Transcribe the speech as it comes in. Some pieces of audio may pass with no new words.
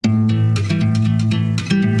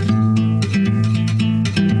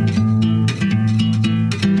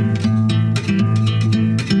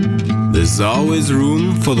There's always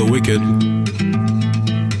room for the wicked.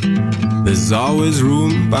 There's always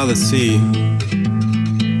room by the sea.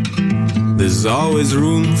 There's always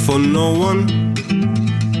room for no one,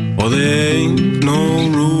 or there ain't no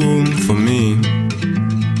room for me.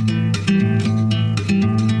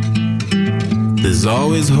 There's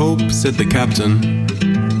always hope, said the captain.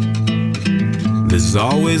 There's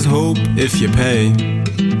always hope if you pay.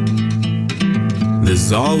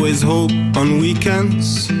 There's always hope on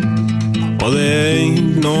weekends, or there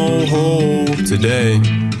ain't no hope today.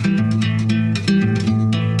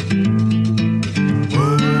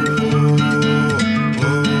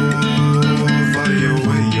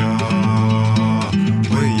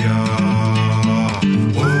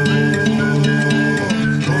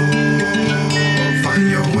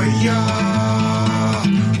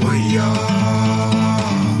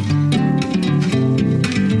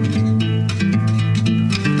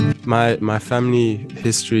 My family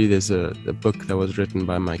history, there's a book that was written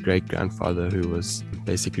by my great-grandfather, who was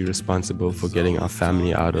basically responsible for getting our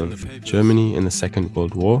family out of Germany in the Second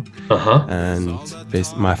World War. And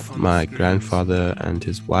my grandfather and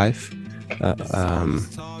his wife, and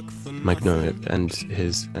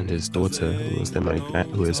his daughter,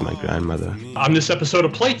 who is my grandmother. On this episode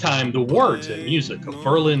of Playtime, the words and music of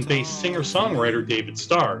Berlin-based singer-songwriter David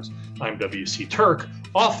Starrs. I'm W.C. Turk,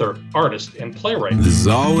 author, artist, and playwright. There's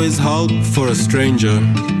always help for a stranger.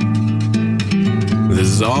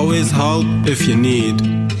 There's always help if you need.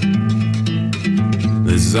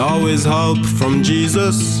 There's always help from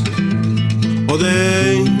Jesus, or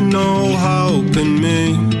there ain't no help in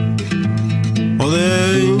me. Oh,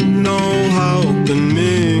 there ain't no help in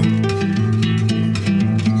me.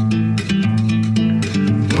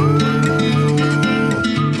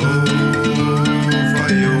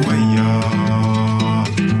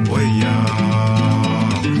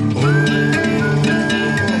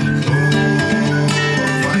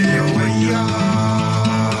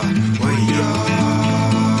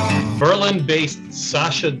 Berlin-based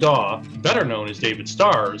Sasha Daw, better known as David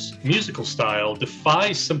Starrs, musical style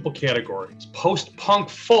defies simple categories. Post-punk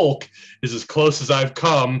folk is as close as I've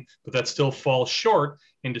come, but that still falls short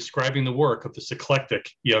in describing the work of this eclectic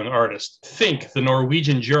young artist. Think the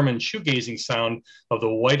Norwegian-German shoegazing sound of the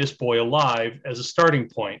whitest boy alive as a starting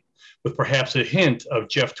point, with perhaps a hint of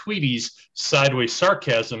Jeff Tweedy's sideways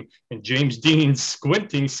sarcasm and James Dean's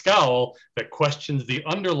squinting scowl that questions the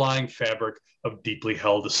underlying fabric of deeply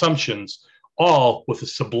held assumptions, all with a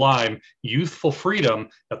sublime, youthful freedom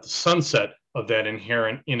at the sunset of that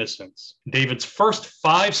inherent innocence. David's first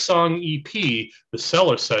 5-song EP, The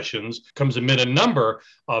Cellar Sessions, comes amid a number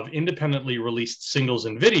of independently released singles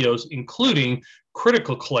and videos, including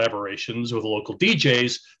critical collaborations with local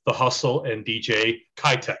DJs, The Hustle and DJ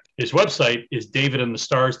Kitek. His website is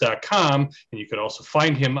davidandthestars.com, and you can also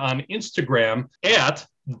find him on Instagram at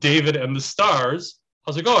davidandthestars.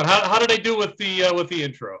 How's it going? How did I do with the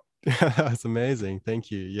intro? That's amazing. Thank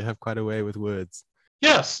you. You have quite a way with words.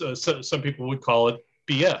 Yes, so some people would call it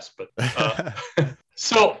BS, but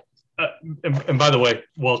and by the way,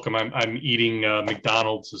 welcome. I'm eating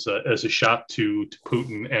McDonald's as a shot to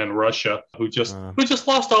Putin and Russia, who just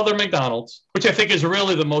lost all their McDonald's, which I think is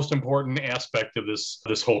really the most important aspect of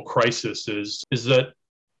this whole crisis is that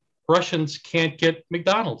Russians can't get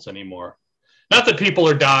McDonald's anymore. Not that people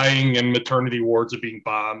are dying and maternity wards are being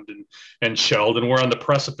bombed and shelled, and we're on the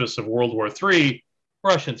precipice of World War III.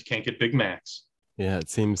 Russians can't get Big Macs. Yeah, it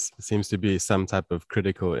seems to be some type of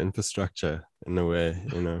critical infrastructure in a way,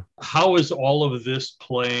 you know. How is all of this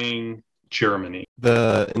playing Germany?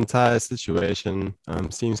 The entire situation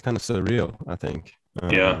seems kind of surreal, I think.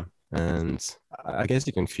 Yeah. And I guess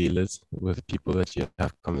you can feel it with people that you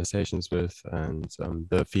have conversations with, and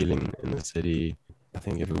the feeling in the city. I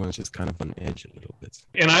think everyone's just kind of on edge a little bit.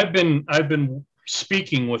 And I've been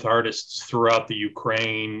speaking with artists throughout the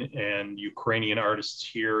Ukraine and Ukrainian artists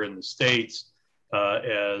here in the States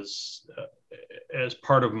as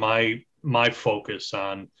part of my focus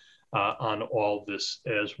on all this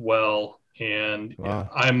as well. And wow.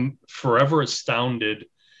 I'm forever astounded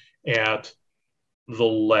at the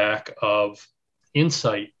lack of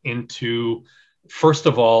insight into, first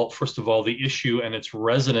of all, the issue and its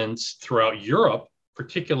resonance throughout Europe,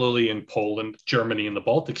 particularly in Poland, Germany, and the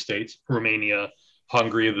Baltic states, Romania,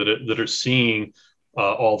 Hungary, that are seeing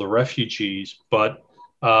all the refugees, but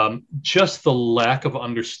just the lack of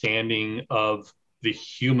understanding of the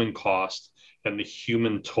human cost and the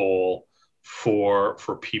human toll for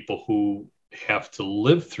people who have to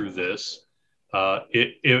live through this,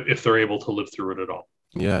 if they're able to live through it at all.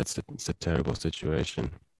 Yeah, it's a terrible situation.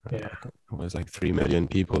 Yeah. It was like 3 million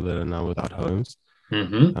people that are now without homes.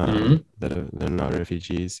 that are not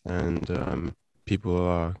refugees, and people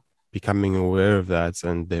are becoming aware of that,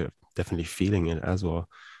 and they're definitely feeling it as well.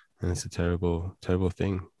 And it's a terrible, terrible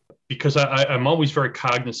thing. Because I'm always very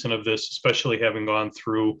cognizant of this, especially having gone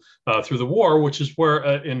through the war, which is where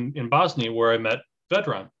in Bosnia where I met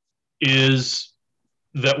Vedran, is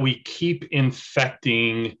that we keep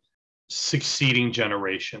infecting succeeding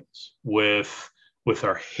generations with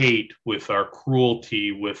our hate, with our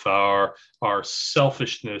cruelty, with our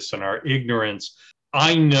selfishness and our ignorance.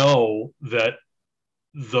 I know that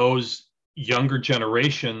those younger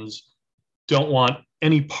generations don't want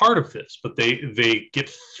any part of this, but they get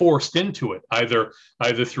forced into it either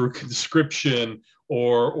through conscription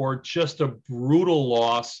or just a brutal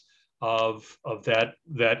loss of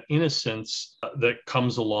that innocence that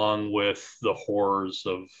comes along with the horrors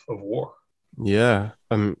of war. Yeah,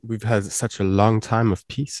 we've had such a long time of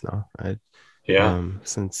peace now, right? Yeah,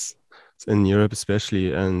 Since in Europe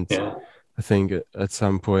especially, and yeah. I think at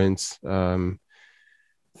some point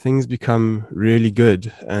things become really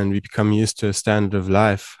good, and we become used to a standard of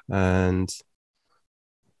life. And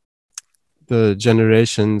the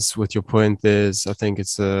generations, with your point, there's I think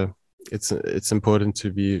it's important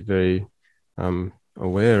to be very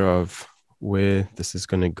aware of where this is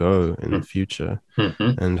going to go in the future,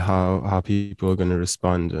 Mm-hmm. and how people are going to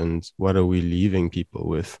respond, and what are we leaving people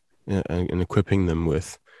with, and equipping them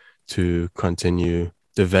with to continue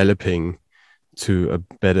developing to a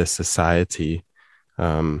better society,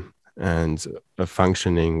 and a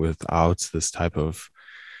functioning without this type of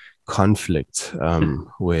conflict,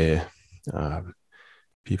 where um,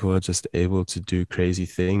 people are just able to do crazy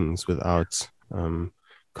things without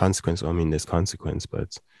consequence. I mean, there's consequence,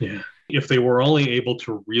 but Yeah. If they were only able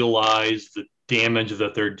to realize the damage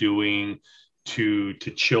that they're doing to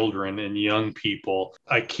children and young people.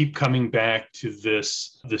 I keep coming back to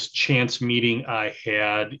this chance meeting I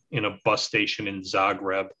had in a bus station in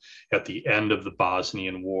Zagreb at the end of the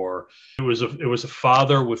Bosnian War. It was a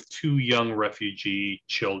father with two young refugee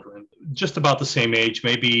children, just about the same age,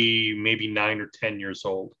 maybe 9 or 10 years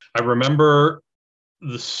old. I remember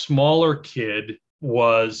the smaller kid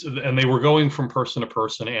was, and they were going from person to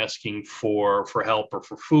person asking for help or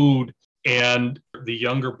for food, and the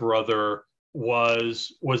younger brother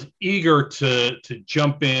was eager to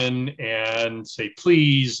jump in and say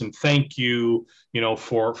please and thank you,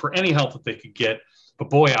 for any help that they could get. But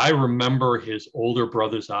boy, I remember his older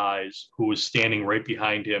brother's eyes, who was standing right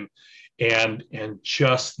behind him, and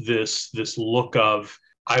just this look of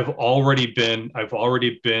I've already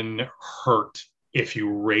been hurt. If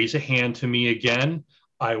you raise a hand to me again,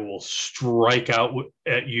 I will strike out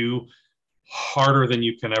at you harder than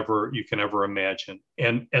you can ever imagine.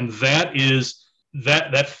 And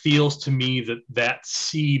that feels to me that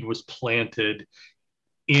seed was planted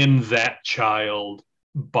in that child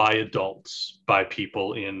by adults, by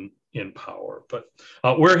people in power. But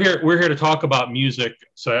we're here to talk about music.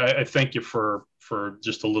 So I thank you for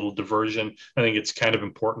just a little diversion. I think it's kind of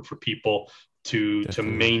important for people to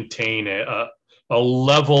definitely. maintain a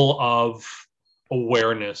level of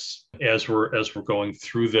awareness as we're going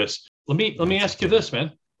through this. Let me That's ask you important. this,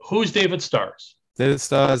 man. Who's David Stars? David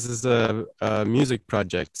Stars is a music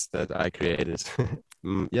project that I created.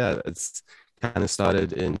 Yeah, it's kind of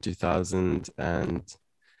started in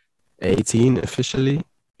 2018 officially.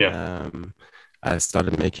 Yeah. Um, I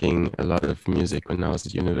started making a lot of music when I was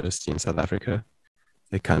at university in South Africa.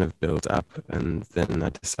 It kind of built up, and then I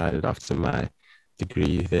decided after my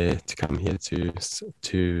degree there to come here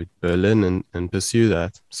to Berlin and pursue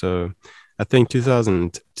that. So I think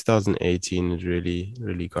 2018 it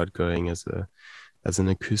really got going as an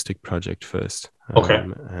acoustic project first, Okay.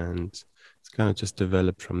 and it's kind of just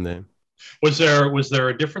developed from there. Was there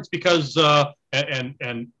a difference? Because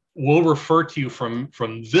and we'll refer to you from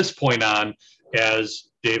this point on as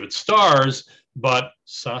David Stars, but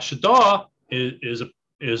Sasha Daw is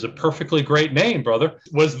a perfectly great name, brother.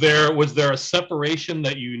 Was there a separation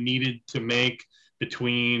that you needed to make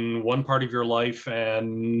between one part of your life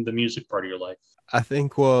and the music part of your life? I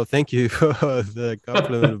think, well, thank you for the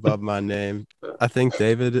compliment about my name. I think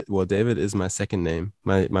David is my second name.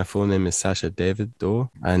 My full name is Sasha David Dorr.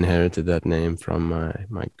 I inherited that name from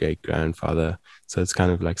my great grandfather. So it's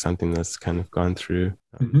kind of like something that's kind of gone through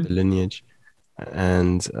the lineage.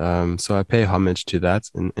 And so I pay homage to that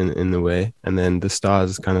in a way. And then the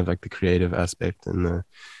stars is kind of like the creative aspect, and the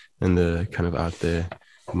kind of out there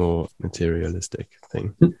more materialistic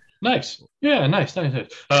thing. Nice. Yeah, nice, nice,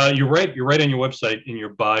 nice. You're right on your website in your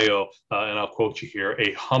bio, and I'll quote you here: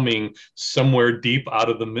 "A humming somewhere deep out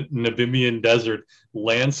of the Namibian desert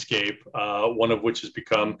landscape, one of which has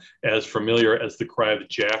become as familiar as the cry of the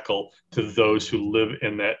jackal to those who live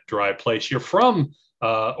in that dry place." You're from,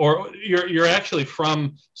 or you're actually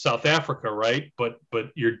from South Africa, right? But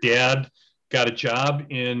your dad got a job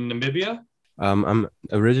in Namibia. I'm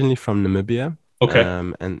originally from Namibia, Okay.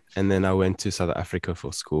 and then I went to South Africa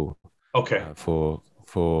for school, Okay.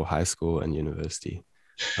 for high school and university.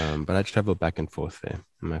 But I travel back and forth there.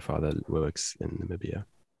 My father works in Namibia.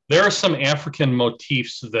 There are some African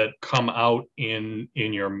motifs that come out in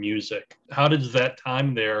your music. How does that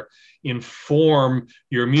time there inform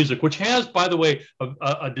your music, which has, by the way,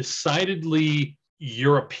 a decidedly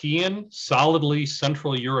European, solidly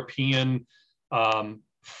Central European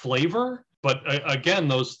flavor? But again,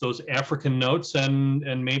 those African notes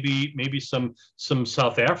and maybe some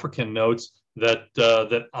South African notes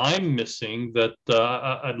that I'm missing that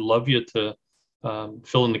I'd love you to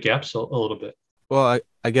fill in the gaps a little bit. Well,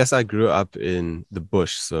 I guess I grew up in the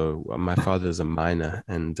bush. So my father's a miner,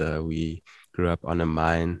 and we grew up on a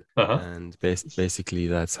mine. Uh-huh. And basically,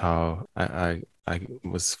 that's how I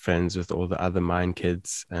was friends with all the other mine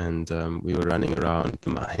kids, and we were running around the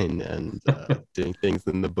mine and doing things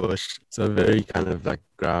in the bush. So very kind of like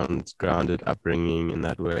grounded upbringing in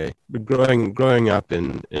that way. But growing up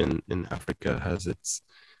in Africa has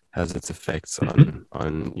its effects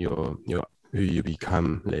on your who you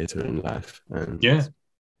become later in life. And Yeah.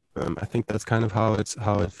 I think that's kind of how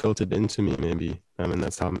it filtered into me, maybe. And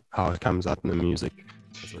that's how it comes out in the music.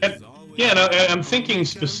 And, yeah, no, I'm thinking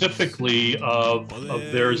specifically of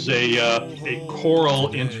there's a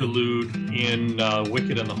choral interlude in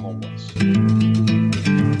Wicked and the Homeless.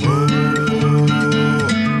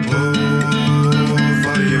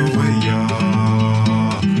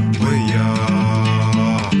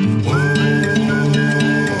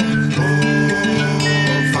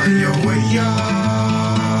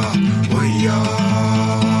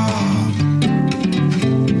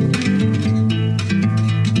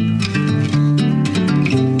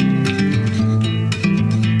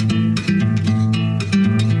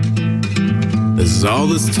 There's all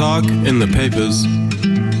this talk in the papers.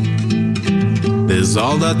 There's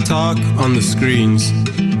all that talk on the screens.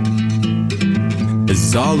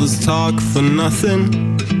 Is all this talk for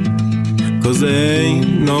nothing? 'Cause there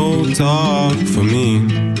ain't no talk for me.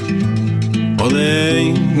 Oh, there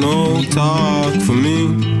ain't no talk for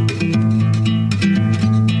me.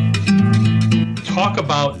 Talk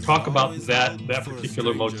about that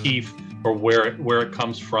particular motif, or where it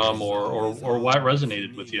comes from, or why it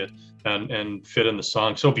resonated with you and fit in the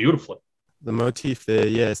song so beautifully. The motif there,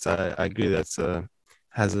 yes, I agree. That's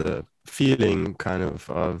has a feeling kind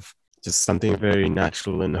of just something very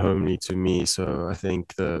natural and homely to me. So I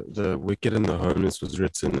think the Wicked and the Homeless was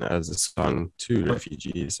written as a song to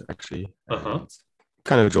refugees, actually. Uh-huh.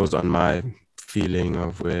 Kind of draws on my feeling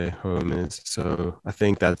of where home is. So I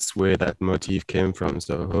think that's where that motif came from.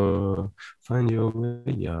 So find your way,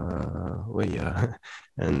 yeah.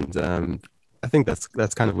 And I think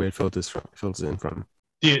that's kind of where it filters in from.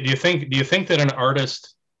 Do you think that an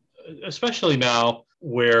artist, especially now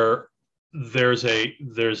where there's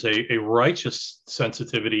a righteous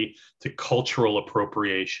sensitivity to cultural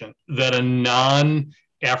appropriation, that a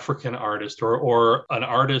non-African artist or an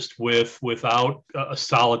artist without a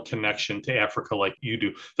solid connection to Africa like you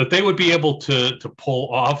do, that they would be able to pull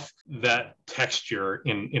off that texture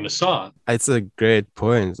in a song? It's a great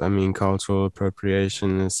point. I mean, cultural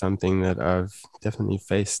appropriation is something that I've definitely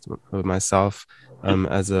faced with myself,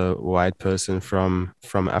 as a white person from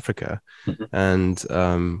Africa. Mhm.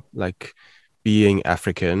 And like being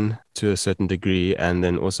African to a certain degree, and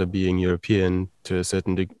then also being European to a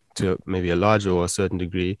certain degree, to maybe a larger or a certain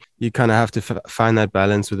degree, you kind of have to find that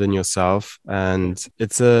balance within yourself. And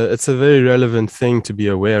it's a very relevant thing to be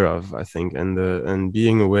aware of, I think. And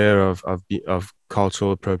being aware of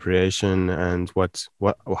cultural appropriation and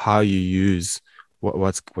how you use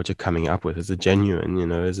what you're coming up with. Is it genuine?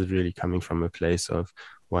 Is it really coming from a place of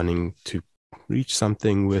wanting to reach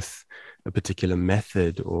something with a particular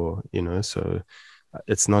method, or so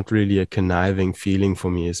it's not really a conniving feeling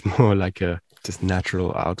for me. It's more like a just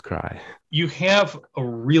natural outcry. You have a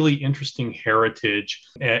really interesting heritage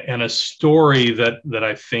and a story that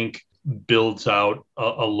I think builds out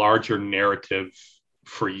a larger narrative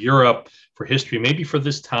for Europe, for history, maybe for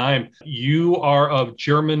this time. You are of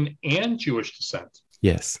German and Jewish descent.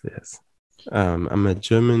 Yes. I'm a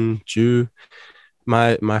German Jew,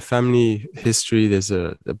 My family history, there's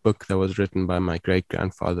a book that was written by my great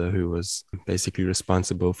grandfather who was basically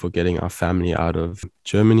responsible for getting our family out of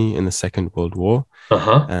Germany in the Second World War.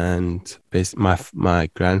 Uh-huh. And my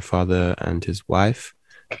grandfather and his wife,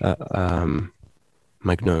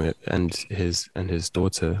 my no, and his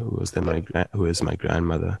daughter, who is my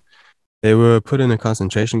grandmother, they were put in a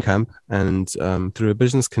concentration camp, and through a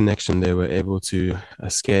business connection, they were able to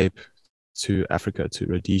escape to Africa, to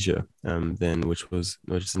Rhodesia, which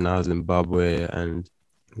is now Zimbabwe and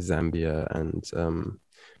Zambia and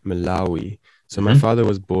Malawi. So my Mm-hmm. father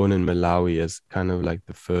was born in Malawi as kind of like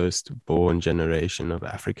the first born generation of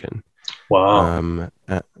African. Wow.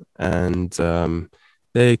 And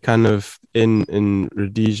they kind of in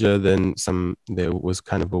Rhodesia, then there was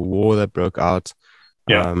kind of a war that broke out.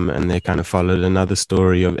 Yeah. And they kind of followed another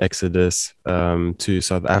story of exodus to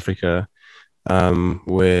South Africa,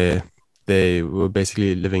 where they were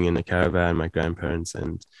basically living in a caravan, my grandparents,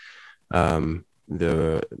 and they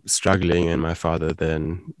were struggling. And my father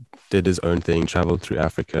then did his own thing, traveled through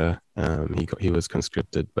Africa. He was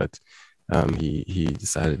conscripted, but he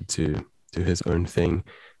decided to do his own thing.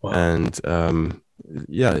 Wow. And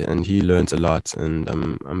yeah, and he learned a lot, and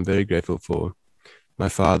I'm very grateful for my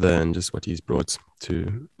father and just what he's brought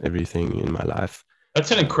to everything in my life.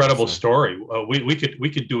 That's an incredible story. We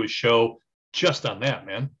could do a show just on that,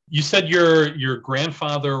 man. You said your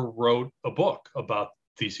grandfather wrote a book about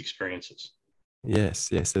these experiences. Yes,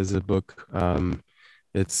 there's a book.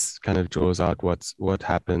 It's kind of draws out what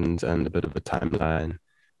happened and a bit of a timeline.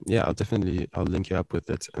 Yeah, I'll link you up with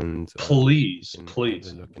it, and please have a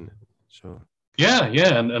look in it. Sure. Yeah,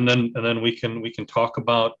 and then we can talk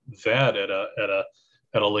about that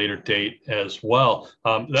at a later date as well.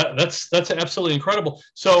 That's absolutely incredible.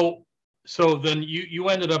 So then you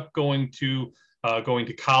ended up going to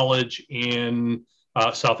college in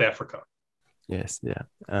South Africa. Yes, yeah.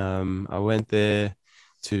 I went there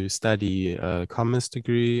to study a commerce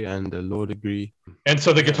degree and a law degree. And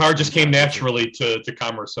so the guitar just came naturally to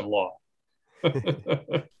commerce and law.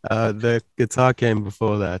 The guitar came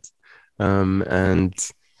before that. And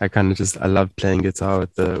I kind of I loved playing guitar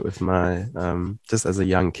with my just as a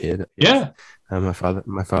young kid. Yeah. My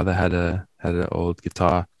father had an old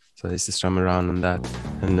guitar, so I used to strum around on that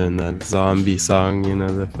and learn that zombie song,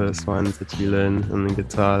 the first ones that you learn on the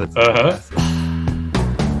guitar.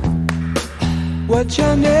 What's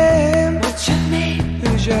your name? What's your name?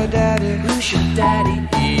 Who's your daddy? Who's your daddy?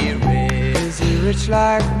 Is he rich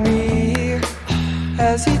like me?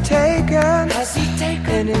 Has he taken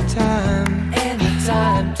any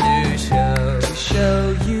time to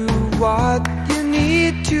show you what you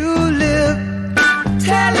need to live?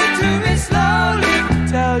 Tell it to me slowly,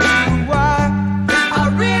 tell you why I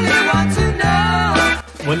really want to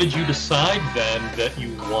know. When did you decide then that you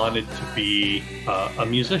wanted to be a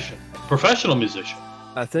musician, professional musician?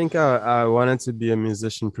 I think I wanted to be a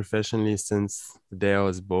musician professionally since the day I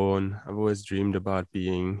was born. I've always dreamed about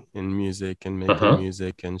being in music and making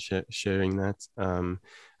music and sharing that.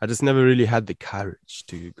 I just never really had the courage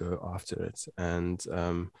to go after it. And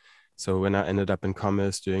so when I ended up in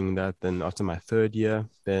commerce doing that, then after my third year,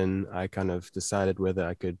 then I kind of decided whether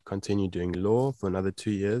I could continue doing law for another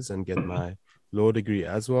 2 years and get my law degree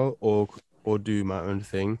as well, or do my own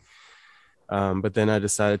thing. But then I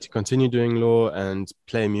decided to continue doing law and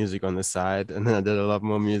play music on the side. And then I did a lot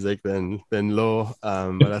more music than law.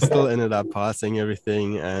 But I still ended up passing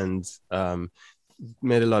everything and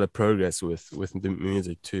made a lot of progress with the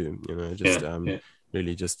music too.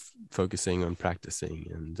 Really just focusing on practicing,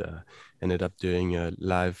 and ended up doing a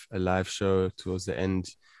live show towards the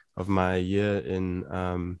end of my year in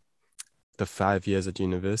the 5 years at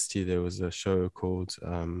university. There was a show called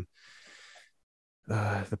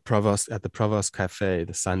the Provost Cafe,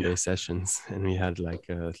 the Sunday sessions, and we had like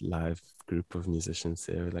a live group of musicians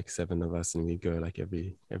there, like 7 of us, and we go like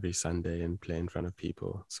every Sunday and play in front of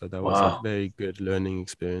people. So that was a very good learning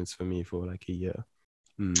experience for me for like a year,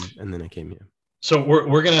 and then I came here. So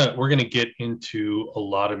we're gonna get into a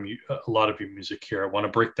lot of your music here. I want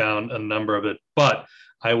to break down a number of it, but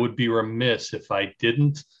I would be remiss if I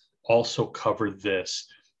didn't also cover this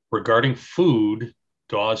regarding food.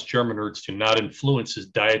 Dawes German roots do not influence his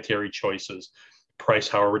dietary choices. Price,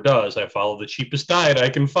 however, does. I follow the cheapest diet I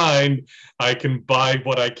can find. I can buy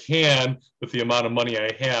what I can with the amount of money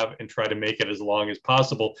I have and try to make it as long as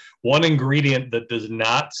possible. One ingredient that does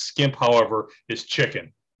not skimp, however, is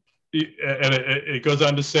chicken. And it goes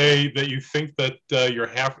on to say that you think that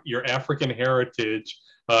your African heritage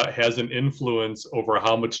has an influence over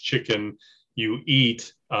how much chicken you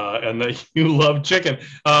eat, and that you love chicken.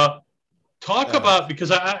 Talk about,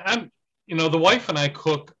 because I'm, the wife and I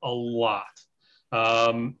cook a lot.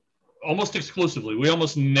 almost exclusively. We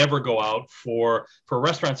almost never go out for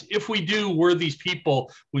restaurants. If we do, we're these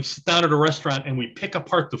people, we sit down at a restaurant and we pick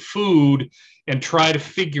apart the food and try to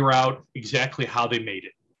figure out exactly how they made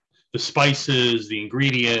it. The spices, the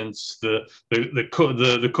ingredients, the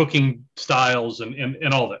cooking styles,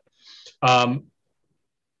 and all that.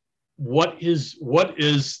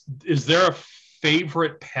 Is there a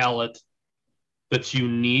favorite palette that's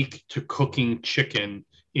unique to cooking chicken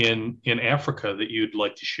in Africa that you'd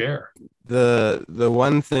like to share? The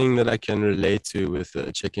one thing that I can relate to with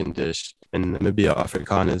the chicken dish in Namibia,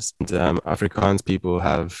 Afrikaners, and Afrikaans people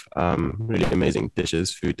have really amazing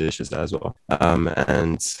dishes, food dishes as well.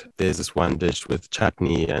 And there's this one dish with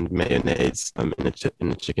chutney and mayonnaise in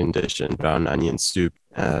a chicken dish and brown onion soup.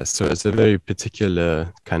 So it's a very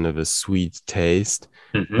particular kind of a sweet taste,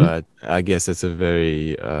 but I guess it's a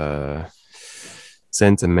very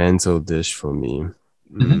sentimental dish for me.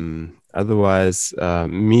 Otherwise,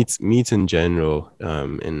 meat in general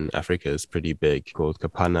in Africa is pretty big, called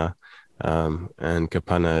kapana. And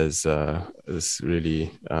kapana is this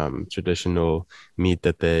really traditional meat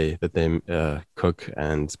that they cook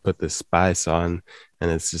and put the spice on,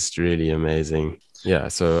 and it's just really amazing. Yeah,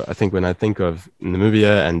 so I think when I think of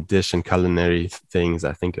Namibia and dish and culinary things,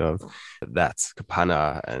 I think of that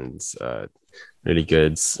kapana and really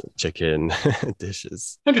good chicken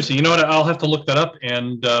dishes. Interesting. You know what? I'll have to look that up.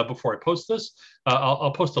 And before I post this,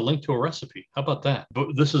 I'll post a link to a recipe. How about that?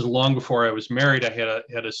 But this is long before I was married. I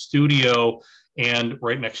had a studio, and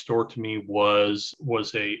right next door to me was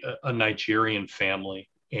a Nigerian family,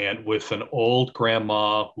 and with an old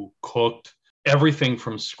grandma who cooked everything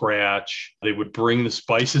from scratch. They would bring the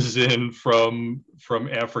spices in from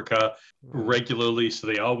Africa regularly, so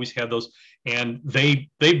they always had those. And they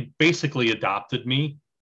basically adopted me,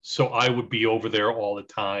 so I would be over there all the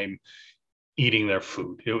time eating their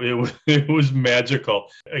food. It was magical.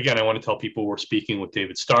 Again, I want to tell people we're speaking with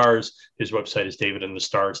David Stars. His website is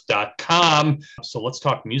davidandthestars.com. So let's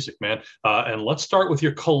talk music, man. And let's start with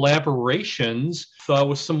your collaborations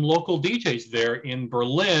with some local DJs there in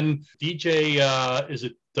Berlin. DJ, is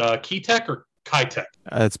it Keytech or Kitech?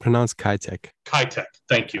 It's pronounced Kitech. Kitech,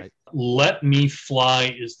 thank you. Let Me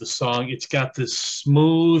Fly is the song. It's got this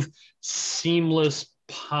smooth, seamless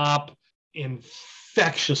pop,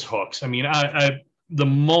 infectious hooks. I mean, the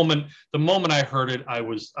moment I heard it, I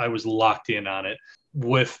was locked in on it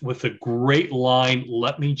with a great line,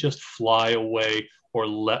 "Let me just fly away," or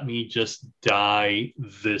 "Let me just die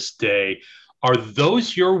this day." Are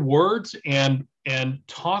those your words? And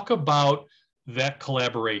talk about that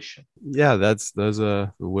collaboration. Yeah, those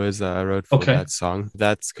are the words that I wrote for that song.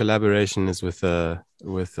 That collaboration is with a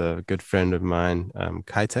good friend of mine,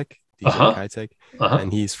 Kitech, DJ Kitech,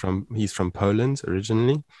 and he's from Poland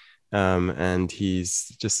originally, and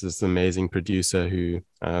he's just this amazing producer who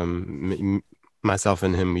myself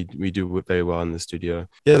and him, we do very well in the studio.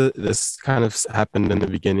 Yeah, this kind of happened in the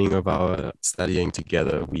beginning of our studying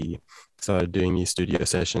together. We started doing these studio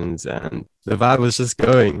sessions, and the vibe was just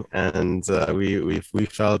going, and we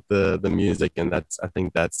felt the music, and I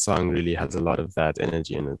think that song really has a lot of that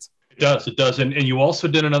energy in it. It does. And you also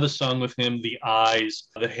did another song with him, The Eyes,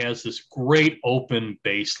 that has this great open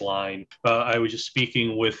bass line. I was just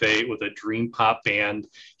speaking with a dream pop band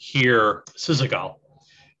here, Sizagal,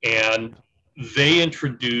 and they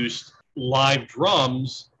introduced live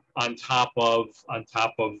drums on top of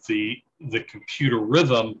the computer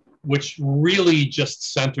rhythm, which really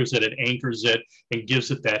just centers it and anchors it and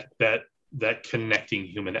gives it that connecting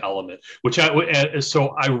human element,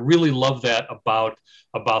 so I really love that about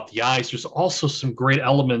The Eyes. There's also some great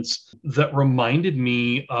elements that reminded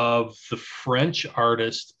me of the French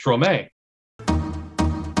artist Stromae.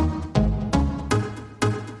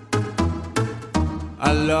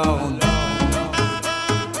 Alors,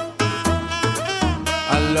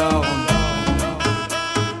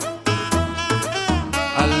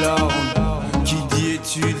 qui dit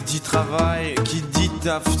études dit travail, qui dit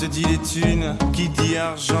taf te dit les thunes, qui dit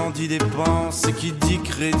argent dit dépenses, qui dit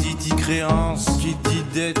crédit dit créance, qui dit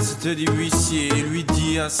dette te dit huissier, lui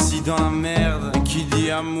dit assis dans la merde, qui dit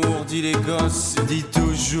amour dit les gosses, dit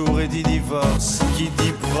toujours et dit divorce, qui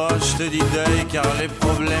dit proche te dit deuil car les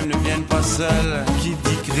problèmes ne viennent pas seuls, qui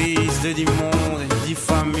dit crise te dit monde, dit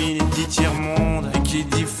famine dit tiers-monde, et qui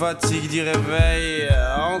dit fatigue dit réveil,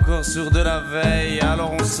 encore sur de la veille,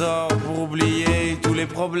 alors on sort pour oublier tous les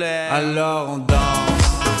problèmes, alors on danse,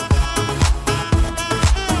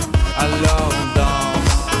 alors on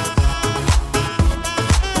danse,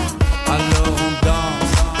 alors on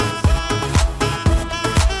danse,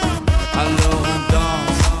 alors on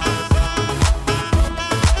danse,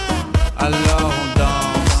 alors on danse.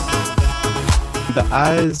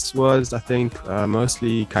 Eyes was, I think,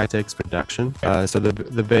 mostly Kitex production. So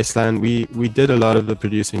the bass line, we did a lot of the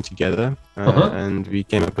producing together, and we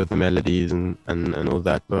came up with the melodies and all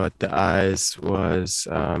that. But the Eyes was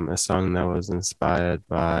a song that was inspired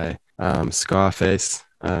by Scarface,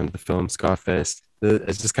 the film Scarface.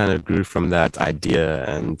 It just kind of grew from that idea,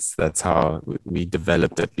 and that's how we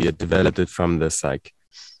developed it. We had developed it from this like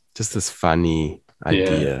just this funny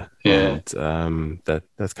idea, and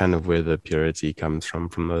that's kind of where the purity comes from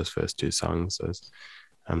those first two songs, those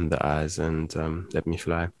The Eyes and Let Me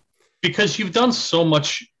Fly. Because you've done so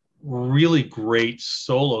much really great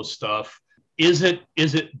solo stuff, is it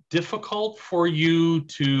difficult for you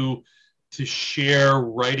to share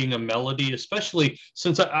writing a melody, especially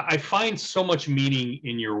since I find so much meaning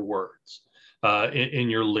in your words,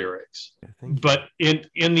 in your lyrics, but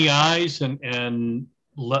in The Eyes and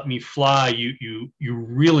Let Me Fly, you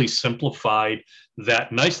really simplified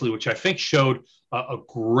that nicely, which I think showed a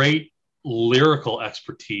great lyrical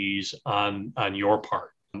expertise on your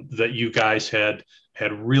part, that you guys had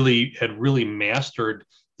really mastered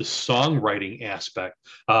the songwriting aspect.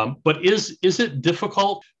 But is it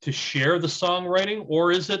difficult to share the songwriting,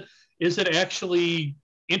 or is it actually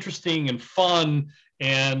interesting and fun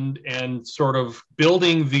and sort of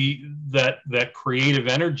building that creative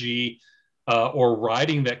energy, or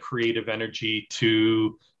riding that creative energy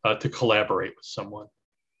to collaborate with someone?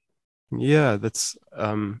 Yeah, it's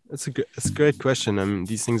a great question. I mean,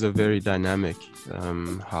 these things are very dynamic,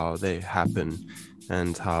 how they happen,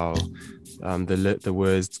 and how the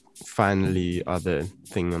words finally are the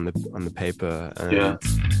thing on the paper. And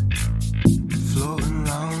floating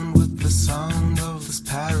around with the sound of this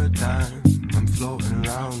paradigm. I'm floating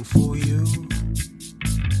around for you,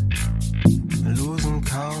 losing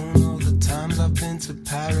count of the times I've been to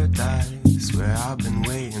paradise, where I've been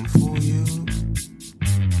waiting for you.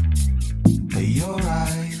 Your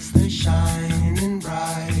eyes, they're shining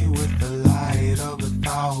bright with the light of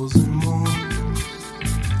 1,000 moons.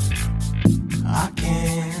 I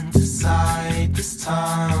can't decide this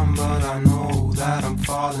time, but I know that I'm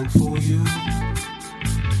falling for you.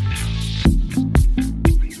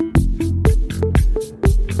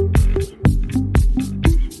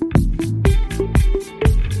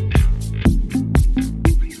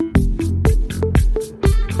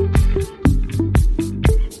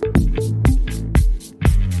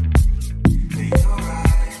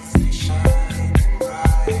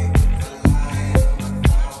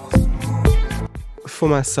 For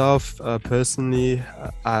myself, personally,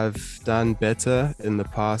 I've done better in the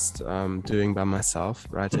past doing by myself,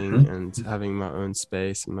 writing and having my own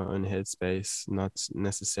space, my own headspace, not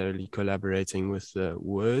necessarily collaborating with the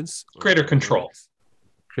words. Greater control.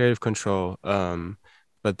 Creative control.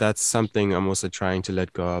 But that's something I'm also trying to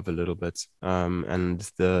let go of a little bit. And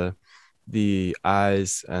the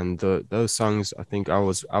Eyes and those songs, I think I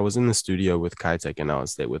was in the studio with Kaitek, and I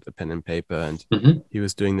was there with a pen and paper, and he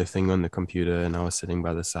was doing the thing on the computer, and I was sitting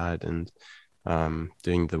by the side and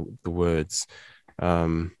doing the words. I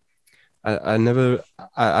love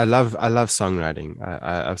songwriting.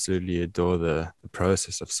 I absolutely adore the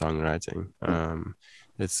process of songwriting.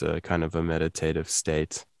 It's a kind of a meditative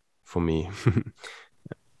state for me.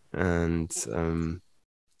 And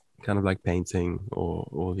kind of like painting or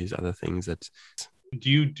all these other things. That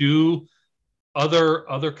do you do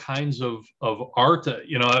other kinds of art?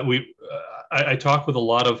 You know, I talk with a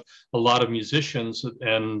lot of musicians,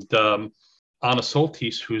 and Anna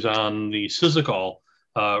Soltis, who's on the Sizikal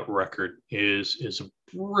record, is a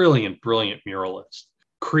brilliant muralist.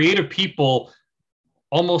 Creative people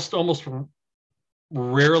almost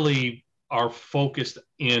rarely are focused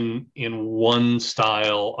in one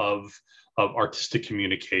style of artistic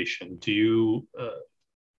communication. Do you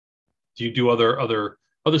do other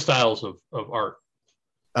styles of art?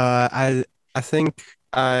 I think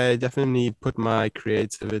I definitely put my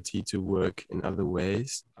creativity to work in other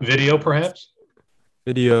ways. Video, perhaps?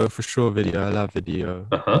 Video, for sure. Video. I love video.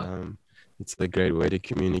 It's a great way to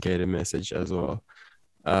communicate a message as well.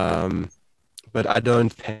 But I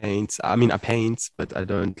don't paint. I mean, I paint, but I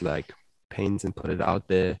don't like paint and put it out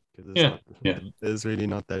there, because it's really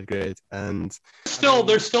not that great. And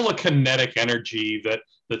there's still a kinetic energy that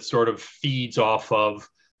sort of feeds off of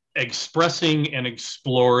expressing and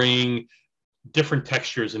exploring different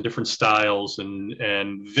textures and different styles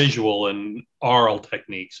and visual and oral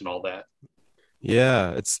techniques and all that.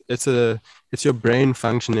 Yeah, it's your brain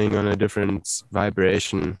functioning on a different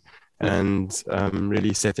vibration, and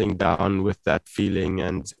really setting down with that feeling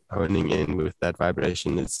and honing in with that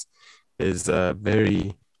vibration is a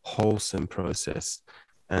very wholesome process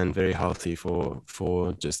and very healthy for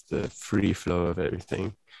just the free flow of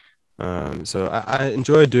everything. So I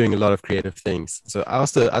enjoy doing a lot of creative things. So I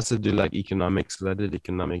also do like economics, because I did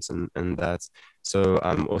economics and that. So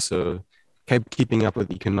I'm also keeping up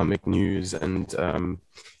with economic news and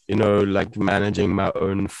like managing my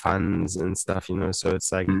own funds and stuff. So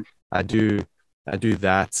it's like I do I do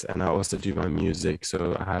that, and I also do my music.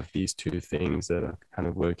 So I have these two things that are kind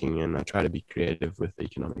of working, and I try to be creative with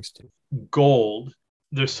economics too. Gold,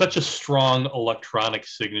 there's such a strong electronic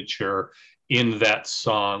signature in that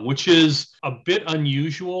song, which is a bit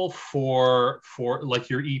unusual for like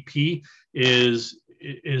your EP is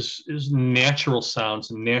natural sounds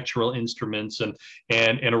and natural instruments and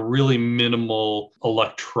a really minimal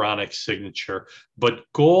electronic signature. But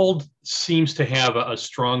Gold seems to have a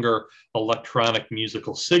stronger electronic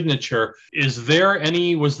musical signature. Was there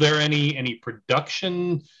any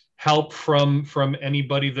production help from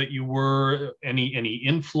anybody that you were, any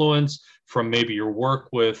influence from maybe your work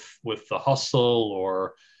with the Hustle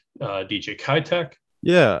or DJ Kitech?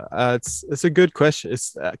 Yeah, it's a good question.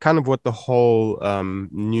 It's kind of what the whole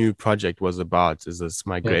new project was about, is this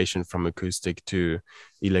migration from acoustic to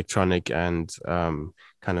electronic and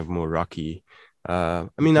kind of more rocky. I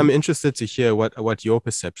mean, I'm interested to hear what your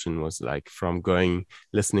perception was like from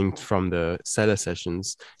listening from the Cellar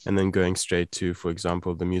sessions and then going straight to, for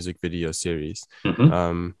example, the music video series.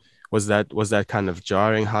 Was that kind of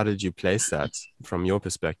jarring? How did you place that from your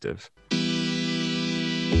perspective?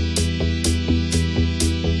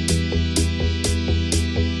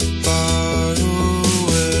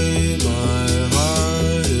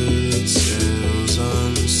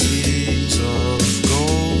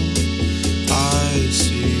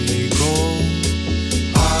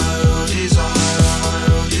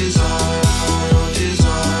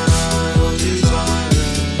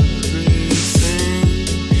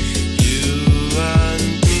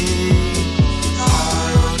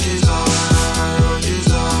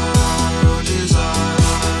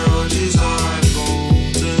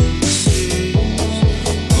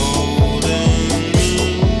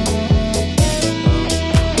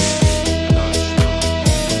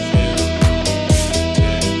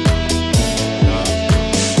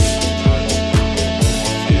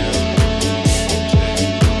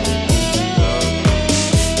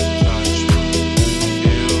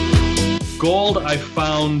 Gold, I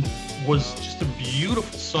found, was just a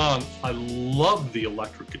beautiful song. I love the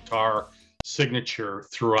electric guitar signature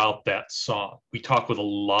throughout that song. We talk with a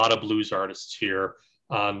lot of blues artists here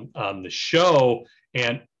on the show,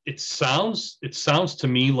 and it sounds to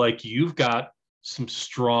me like you've got some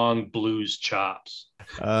strong blues chops.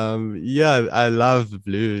 Yeah, I love the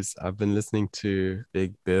blues. I've been listening to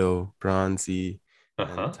Big Bill, Bronzy,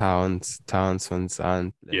 and Towns Van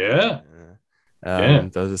Zandt. Yeah.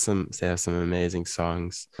 Those are they have some amazing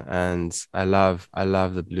songs, and I love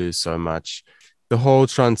the blues so much. The whole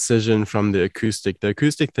transition from the acoustic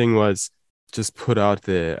thing was just put out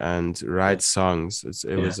there and write songs.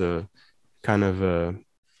 It was a kind of a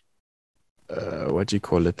what do you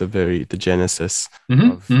call it? The genesis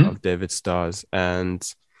of David Starr's, and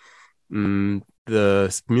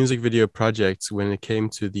the music video projects, when it came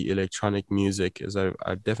to the electronic music, is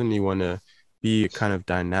I definitely want to be a kind of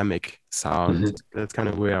dynamic sound. That's kind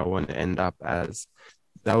of where I want to end up as.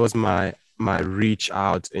 That was my reach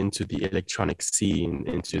out into the electronic scene,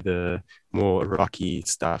 into the more rocky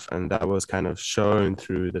stuff, and that was kind of shown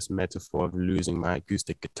through this metaphor of losing my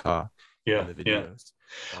acoustic guitar in the videos.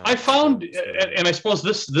 I found, and I suppose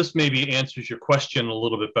this maybe answers your question a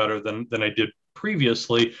little bit better than I did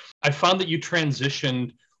previously. I found that you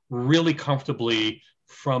transitioned really comfortably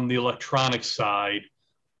from the electronic side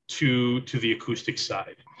to the acoustic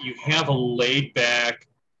side. You have a laid back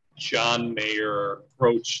John Mayer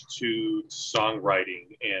approach to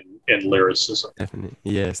songwriting and lyricism. Definitely.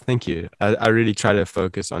 Yes, thank you. I really try to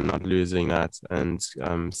focus on not losing that and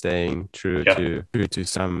staying true to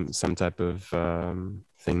some type of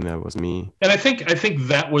thing that was me. And I think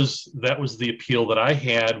that was the appeal that I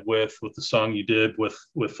had with the song you did with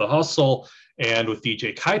the Hustle and with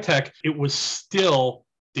DJ Kitech. It was still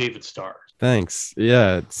David Starr. Thanks.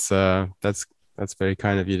 Yeah, it's that's very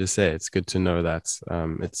kind of you to say. It's good to know that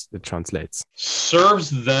it translates. Serves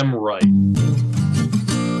them right.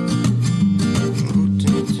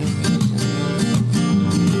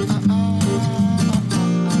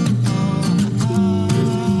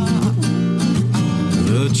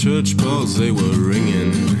 The church bells, they were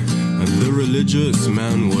ringing, and the religious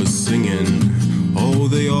man was singing. Oh,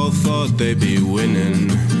 they all thought they'd be winning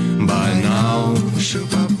by now.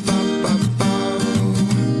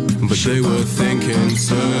 But they were thinking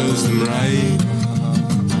serves them right.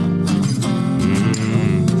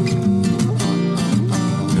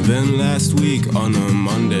 Then last week on a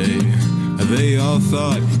Monday, they all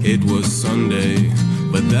thought it was Sunday,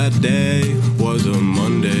 but that day was a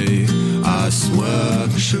Monday, I swear.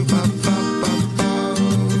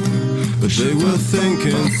 But they were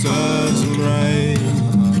thinking size and right.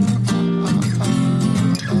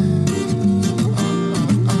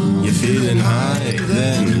 You're feeling high,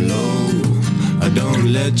 then low.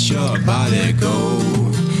 Don't let your body go.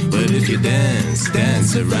 But if you dance,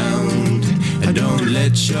 dance around. Don't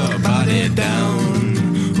let your body down.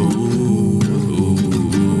 Ooh.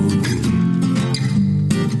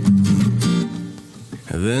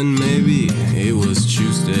 Then maybe it was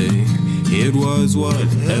Tuesday. It was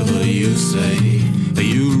whatever you say.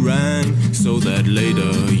 You ran so that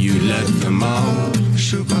later you let them out.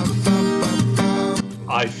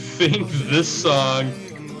 I think this song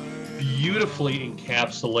beautifully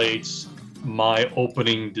encapsulates my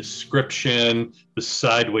opening description, the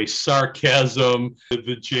sideways sarcasm,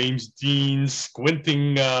 the James Dean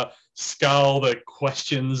squinting scowl that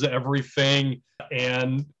questions everything,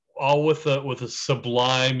 and all with a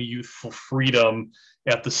sublime youthful freedom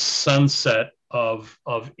at the sunset of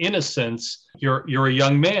innocence. You're a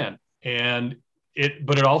young man, and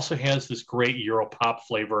but it also has this great Europop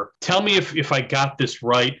flavor. Tell me if I got this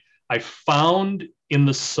right. I found in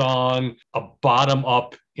the song a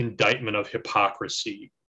bottom-up indictment of hypocrisy,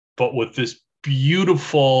 but with this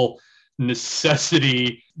beautiful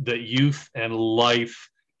necessity that youth and life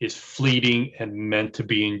is fleeting and meant to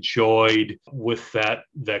be enjoyed, with that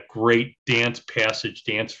great dance passage,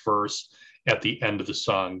 dance verse at the end of the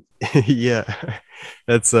song. Yeah,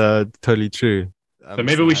 that's totally true. So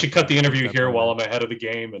maybe we should cut the interview here while I'm ahead of the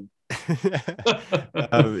game. And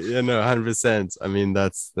 100%. I mean,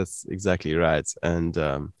 that's exactly right, and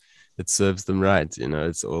it serves them right.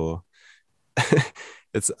 It's all.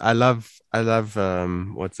 I love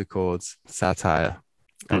what's it called? Satire.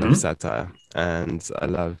 I love satire, and I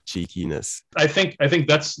love cheekiness. I think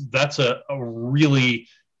that's a really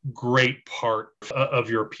great part of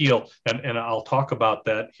your appeal, and I'll talk about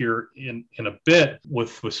that here in a bit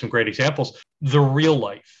with some great examples. The real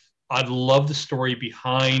life. I love the story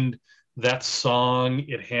behind that song.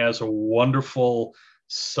 It has a wonderful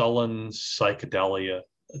sullen psychedelia.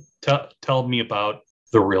 Tell me about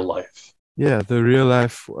The Real Life. Yeah, The Real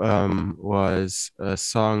Life was a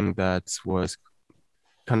song that was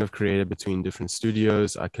kind of created between different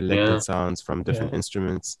studios. I collected sounds from different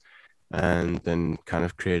instruments, and then kind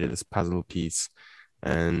of created this puzzle piece.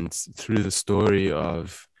 And through the story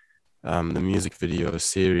of the music video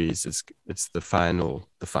series, it's the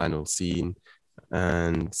final scene,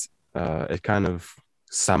 and it kind of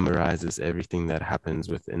summarizes everything that happens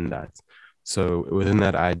within that. So within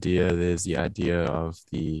that idea, there's the idea of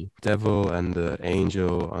the devil and the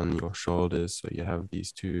angel on your shoulders. So you have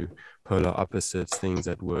these two polar opposites, things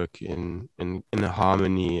that work in a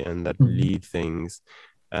harmony and that lead things.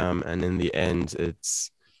 And in the end, it's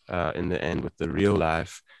with the real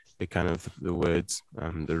life, the words,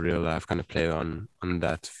 the real life kind of play on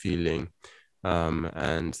that feeling,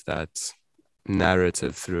 and that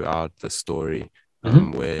narrative throughout the story,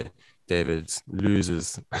 where David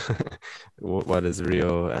loses what is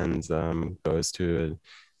real and goes to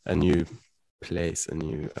a new place, a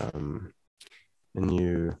new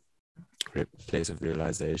place of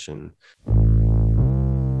realization.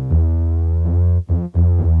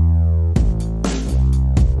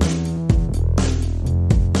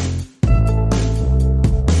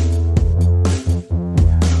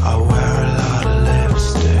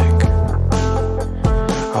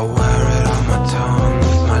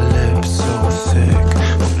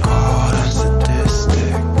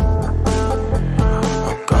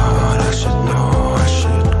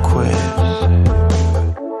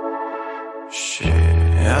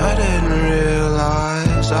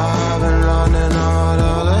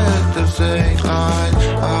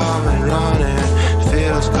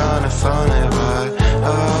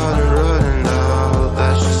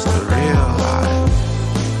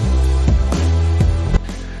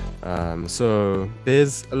 So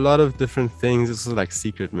there's a lot of different things. This is like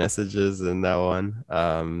secret messages in that one.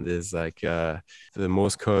 There's like the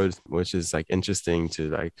Morse code, which is like interesting to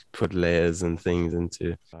like put layers and things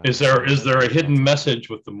into. Is there a hidden message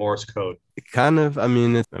with the Morse code? Kind of. I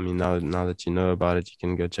mean, now that you know about it, you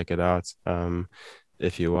can go check it out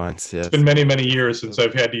if you want. Yeah. It's been many years since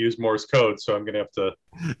I've had to use Morse code, so I'm gonna have to.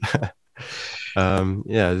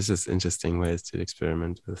 There's just interesting ways to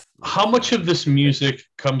experiment with. How much of this music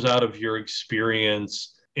comes out of your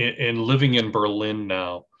experience in living in Berlin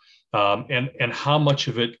now, and how much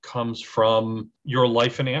of it comes from your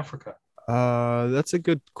life in Africa? That's a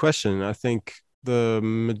good question. I think The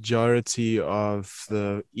majority of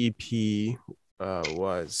the EP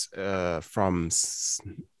was from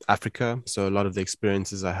Africa, so a lot of the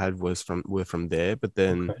experiences I had were from there. But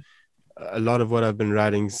then Okay. a lot of what I've been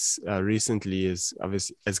writing recently is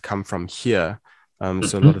obviously has come from here. So a lot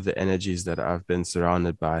Mm-hmm. of the energies that I've been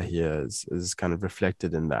surrounded by here is kind of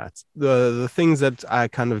reflected in that. The things that I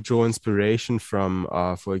kind of draw inspiration from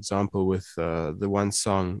are, for example, with the one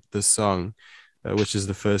song, this song, which is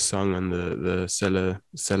the first song on the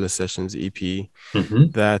Cellar Sessions EP.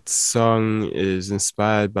 Mm-hmm. That song is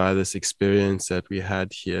inspired by this experience that we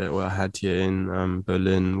had here, or I had here in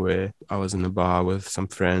Berlin, where I was in a bar with some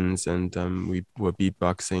friends and we were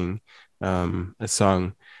beatboxing a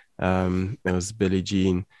song. It was Billie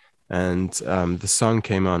Jean, and the song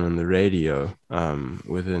came on the radio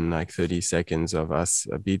within like 30 seconds of us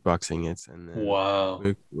beatboxing it. And then Wow.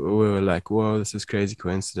 we were like, whoa, this is crazy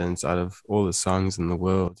coincidence. Out of all the songs in the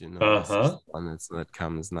world, this is Uh-huh. the one that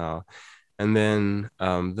comes now. And then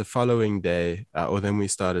the following day, or then we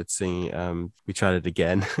started singing. We tried it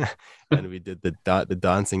again, and we did the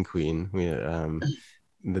Dancing Queen.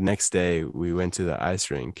 The next day we went to the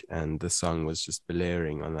ice rink, and the song was just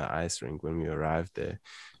blaring on the ice rink when we arrived there.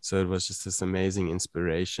 So it was just this amazing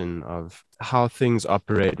inspiration of how things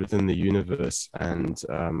operate within the universe. And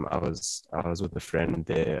I was with a friend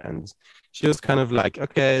there, and she was kind of like,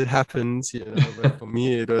 okay, it happens, but for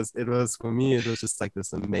me it was just like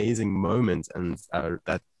this amazing moment, and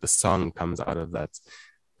that the song comes out of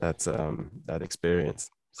that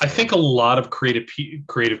experience. I So think a lot of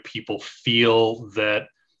creative people feel that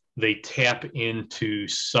they tap into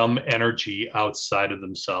some energy outside of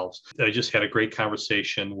themselves. I just had a great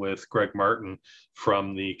conversation with Greg Martin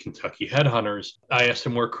from the Kentucky Headhunters. I asked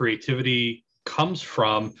him where creativity comes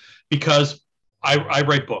from because I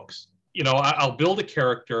write books. I'll build a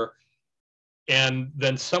character, and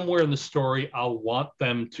then somewhere in the story, I'll want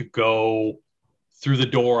them to go through the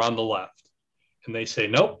door on the left. And they say,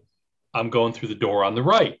 nope, I'm going through the door on the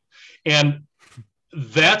right. And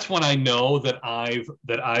that's when I know that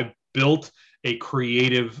I've built a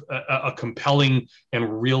creative, a compelling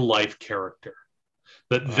and real life character,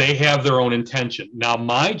 that they have their own intention. Now,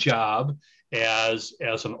 my job as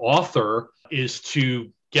an author is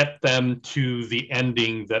to get them to the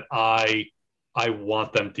ending that I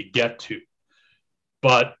want them to get to.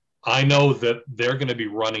 But I know that they're going to be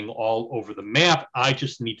running all over the map. I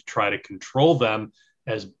just need to try to control them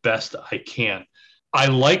as best I can. I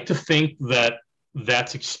like to think that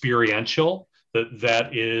that's experiential,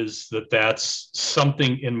 that's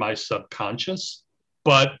something in my subconscious.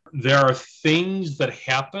 But there are things that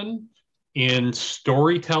happen in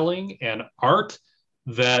storytelling and art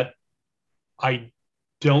that I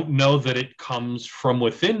don't know that it comes from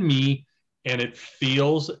within me, and it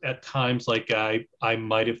feels at times like I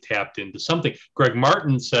might have tapped into something. Greg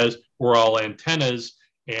Martin says we're all antennas,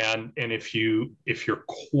 and if you're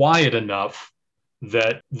quiet enough,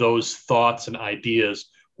 that those thoughts and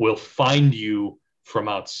ideas will find you from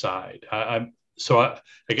outside. I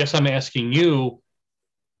guess I'm asking you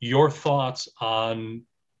your thoughts on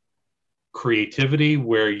creativity,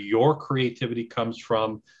 where your creativity comes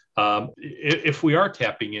from, if we are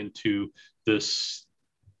tapping into this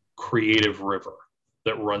creative river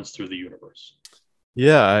that runs through the universe.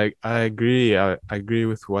 yeah, I agree. I agree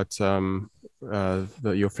with what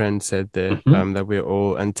your friend said there, Mm-hmm. that we're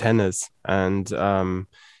all antennas, and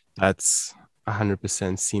that's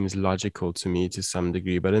 100% seems logical to me to some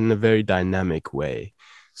degree, but in a very dynamic way. Yeah.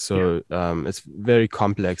 So it's very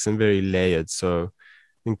complex and very layered. So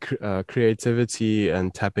in creativity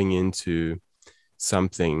and tapping into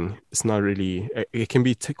something, it's not really, it can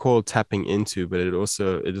be called tapping into, but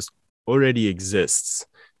it just already exists,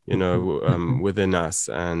 Mm-hmm. within us,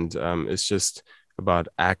 and it's just about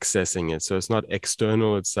accessing it. So it's not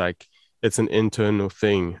external, it's like it's an internal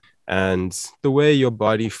thing. And the way your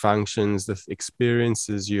body functions, the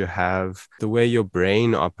experiences you have, the way your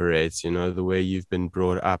brain operates, the way you've been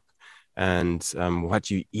brought up, and what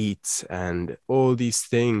you eat, and all these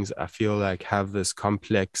things, I feel like have this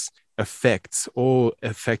complex effects, all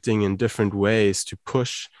affecting in different ways to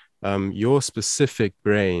push your specific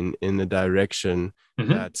brain in the direction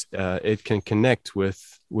Mm-hmm. that it can connect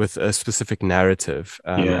with a specific narrative,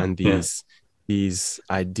 Yeah. and Yeah. these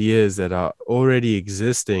ideas that are already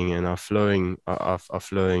existing and are flowing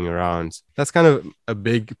around. That's kind of a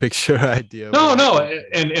big picture idea No, way of no,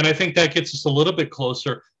 thinking. and I think that gets us a little bit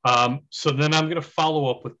closer. So then I'm going to follow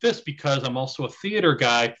up with this, because I'm also a theater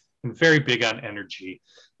guy and very big on energy,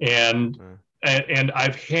 and Uh, and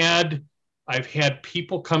I've had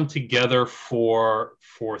people come together for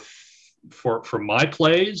my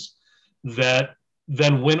plays that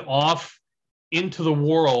then went off into the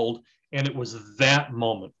world, and it was that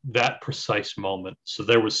moment, that precise moment. So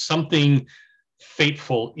there was something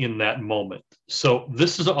fateful in that moment. So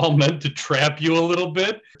this is all meant to trap you a little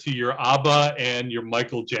bit to your ABBA and your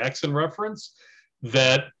Michael Jackson reference,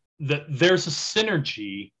 that there's a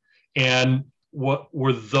synergy, and what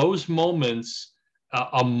were those moments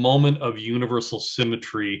a moment of universal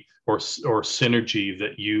symmetry or synergy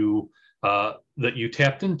that you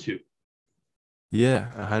tapped into?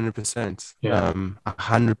 Yeah, 100%. Yeah.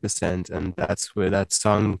 100%. And that's where that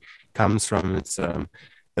song comes from. It's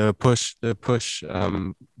the push, the push,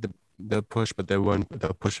 but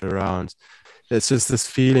they'll push around. It's just this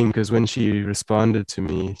feeling, because when she responded to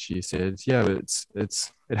me, she said, "Yeah,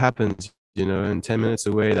 it happens, you know, and 10 minutes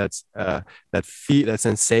away, that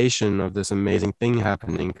sensation of this amazing thing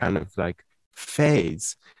happening kind of like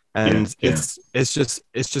fades." Yeah. And Yeah.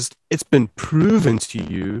 it's been proven to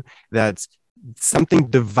you that something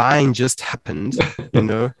divine just happened, you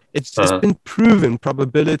know. It's been proven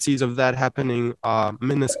probabilities of that happening are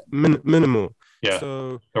minimal. Yeah.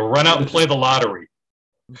 So run out and play the lottery.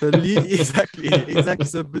 Believe exactly.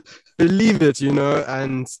 So believe it, you know,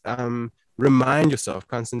 and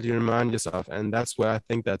constantly remind yourself. And that's where I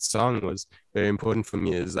think that song was very important for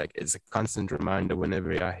me, is like it's a constant reminder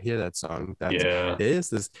whenever I hear that song that there is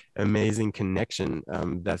this amazing connection.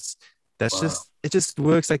 That's Wow. just, it just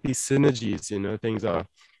works like these synergies, you know. Things are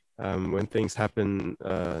when things happen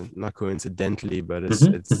not coincidentally, but it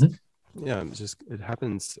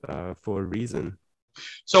happens for a reason.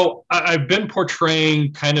 So I've been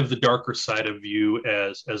portraying kind of the darker side of you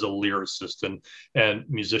as a lyricist and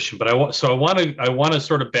musician, but I want to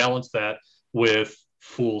sort of balance that with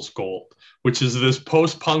Fool's Gold, which is this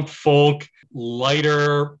post-punk folk,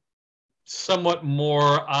 lighter, somewhat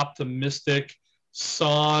more optimistic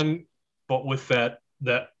song, but with that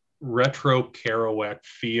retro Kerouac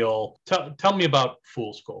feel. Tell me about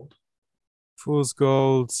Fool's Gold. Fool's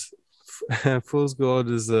Gold. Fool's Gold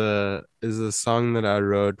is a song that I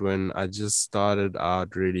wrote when I just started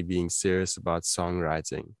out really being serious about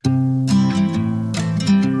songwriting.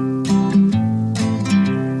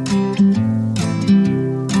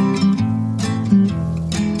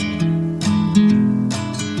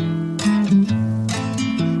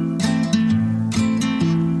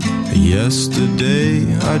 Yesterday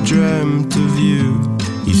I dreamt of you.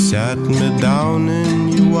 You sat me down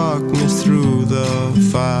and you walked me through the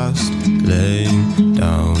fast lane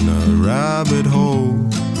down a rabbit hole.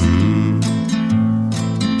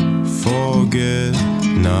 Forget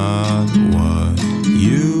not what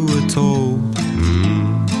you were told.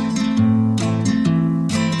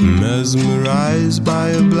 Mesmerized by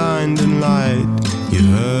a blinding light, you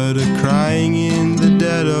heard her crying in the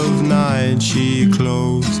dead of night. She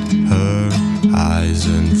closed her eyes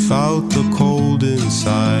and felt the cold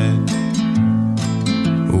inside.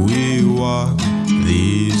 We walk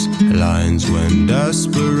these lines when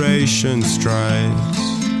desperation strikes.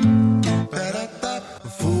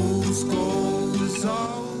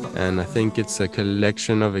 And I think it's a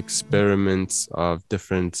collection of experiments of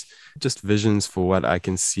different just visions for what I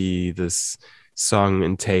can see this song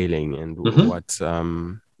entailing, and what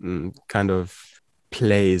kind of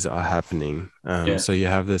plays are happening. So you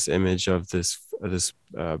have this image of this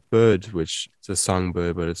bird, which is a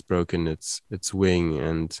songbird, but it's broken its wing,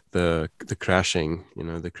 and the crashing, you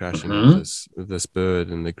know, the crashing of this bird,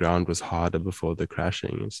 and the ground was harder before the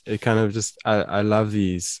crashing. It kind of just, I love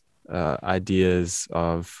these ideas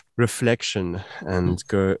of reflection and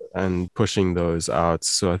pushing those out.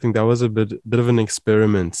 So I think that was a bit of an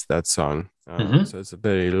experiment, that song. So it's a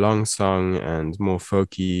very long song and more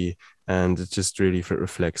folky, and it just really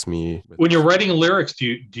reflects me. When you're writing lyrics,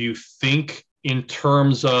 do you think in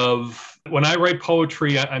terms of, when I write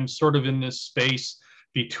poetry, I'm sort of in this space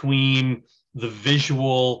between the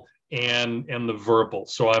visual and the verbal.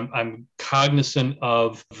 So I'm cognizant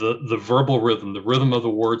of the verbal rhythm, the rhythm of the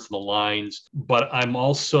words and the lines, but I'm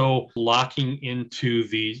also locking into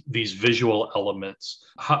these visual elements.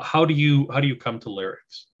 How do you come to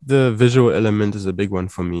lyrics? The visual element is a big one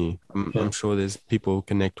for me. I'm sure there's people who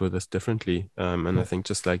connect with us differently. And I think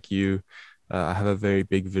just like you, I have a very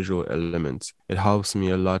big visual element. It helps me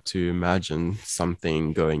a lot to imagine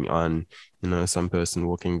something going on, you know, some person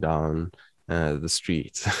walking down the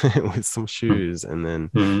street with some shoes, and then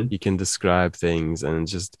you can describe things, and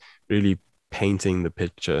just really painting the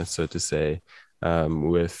picture, so to say,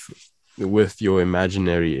 with your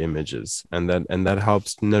imaginary images, and that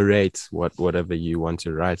helps narrate whatever you want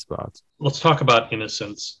to write about. Let's talk about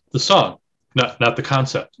Innocence, the song, not the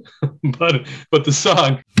concept, but the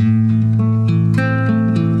song.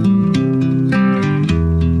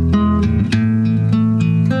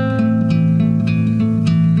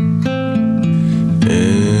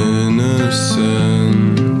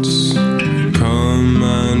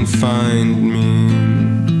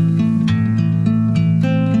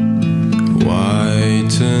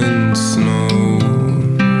 mountain snow,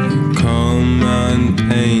 come and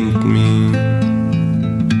paint me.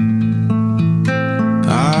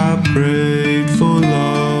 I prayed for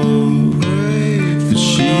love, but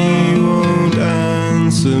she won't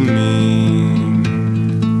answer me.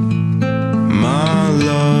 My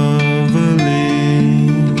lovely,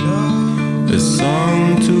 a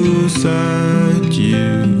song to set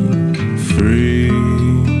you free.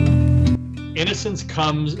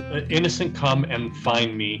 Innocent come and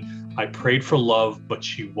find me. I prayed for love, but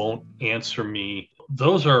she won't answer me.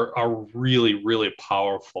 Those are really, really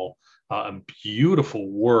powerful and beautiful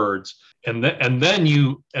words. And then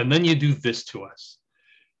you do this to us.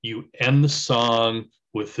 You end the song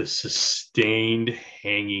with a sustained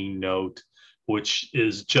hanging note, which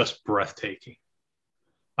is just breathtaking.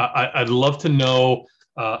 I'd love to know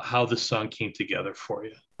how the song came together for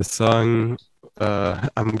you. The song,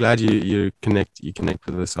 I'm glad you connect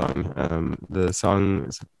with the song. The song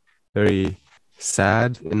is very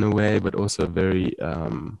sad in a way, but also very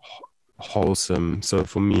wholesome. So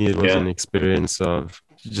for me, it was an experience of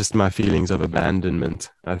just my feelings of abandonment,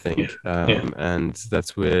 I think. And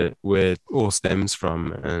that's where it all stems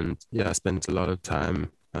from. And yeah, I spent a lot of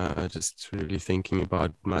time just really thinking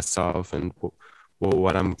about myself and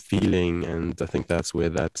what I'm feeling. And I think that's where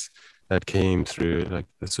that came through, like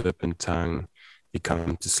the serpent tongue, you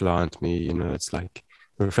come to slant me, it's like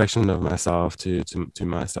a reflection of myself to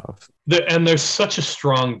myself. And there's such a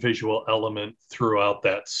strong visual element throughout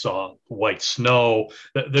that song, White Snow.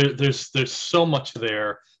 There's so much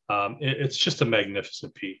there. It's just a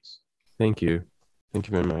magnificent piece. Thank you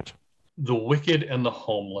very much. The Wicked and the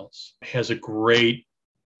Homeless has a great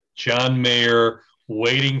John Mayer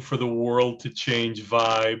waiting for the world to change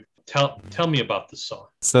vibe. Tell me about the song.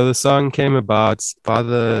 So the song came about.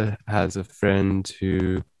 Father has a friend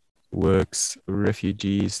who works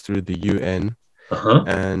refugees through the UN,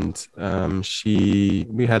 and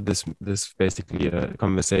we had this basically a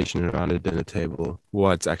conversation around a dinner table,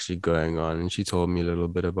 what's actually going on, and she told me a little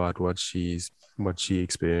bit about what she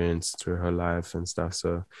experienced through her life and stuff.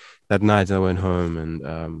 So that night I went home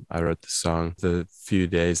and I wrote the song. The few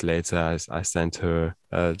days later I sent her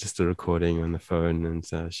just a recording on the phone,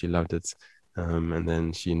 and she loved it. And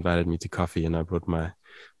then she invited me to coffee, and I brought my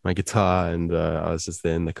guitar, and I was just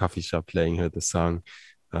there in the coffee shop playing her the song.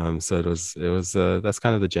 So it was that's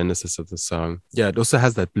kind of the genesis of the song. Yeah, it also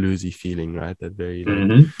has that bluesy feeling, right? That very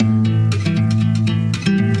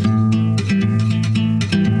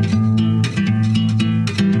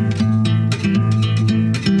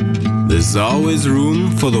There's always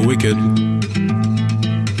room for the wicked.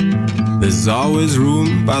 There's always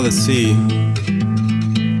room by the sea.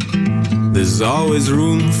 There's always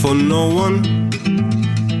room for no one,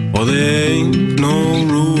 or there ain't no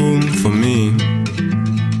room for me.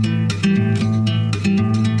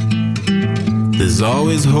 There's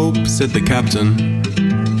always hope, said the captain.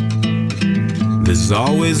 There's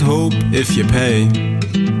always hope if you pay.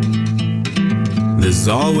 There's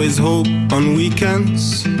always hope on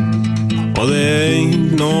weekends, or there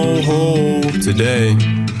ain't no hope today.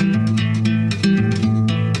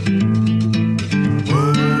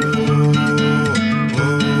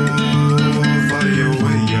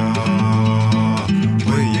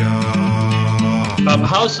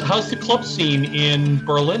 How's the club scene in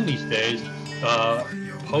Berlin these days,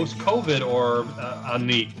 post-COVID, or on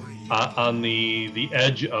the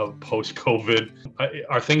edge of post-COVID?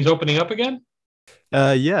 Are things opening up again?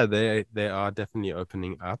 Yeah, they are definitely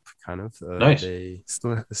opening up, kind of. Nice. They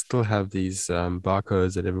still have these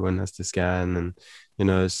barcodes that everyone has to scan, and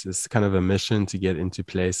it's kind of a mission to get into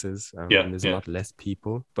places. There's a lot less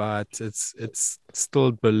people, but it's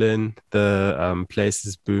still Berlin. The place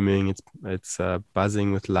is booming. It's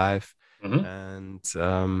buzzing with life. And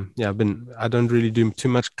I don't really do too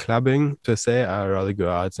much clubbing per se. I rather go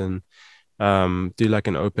out and do like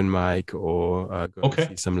an open mic or go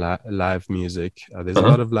see some live music. There's a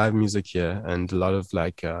lot of live music here, and a lot of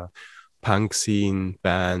like punk scene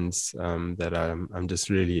bands that I'm just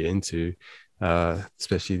really into,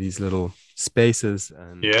 especially these little spaces.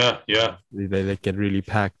 And they get really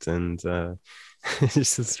packed, and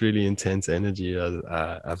it's just really intense energy.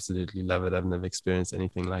 I absolutely love it. I've never experienced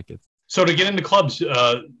anything like it. So to get into clubs,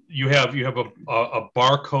 you have a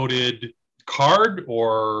barcoded card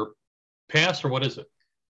or pass, or what is it?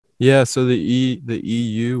 Yeah, so the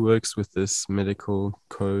EU works with this medical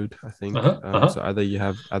code, I think. So either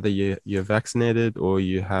you're vaccinated or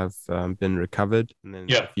you have been recovered, and then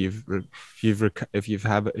if you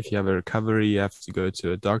have a recovery, you have to go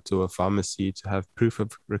to a doctor or a pharmacy to have proof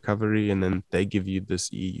of recovery, and then they give you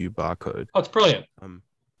this EU barcode. Oh, it's brilliant.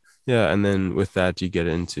 Yeah, and then with that you get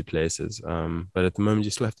into places. But at the moment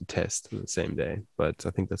you still have to test the same day. But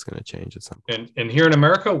I think that's going to change at some point. And here in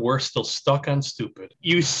America, we're still stuck on stupid.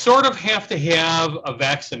 You sort of have to have a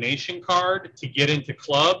vaccination card to get into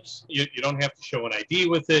clubs. You don't have to show an ID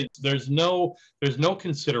with it. There's no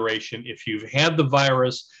consideration if you've had the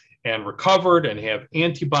virus and recovered and have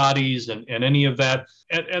antibodies and any of that.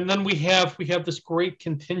 And then we have this great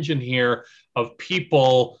contingent here of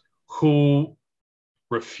people who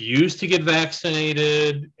refuse to get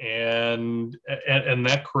vaccinated, and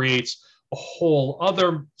that creates a whole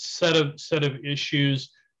other set of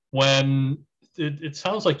issues when it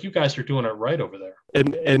sounds like you guys are doing it right over there.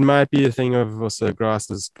 It might be a thing of also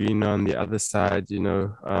grass is greener on the other side,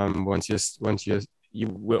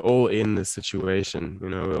 we're all in this situation,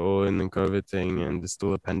 we're all in the COVID thing, and there's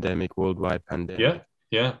still a pandemic, worldwide pandemic.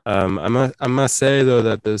 Yeah. I must say though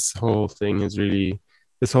that this whole thing has really,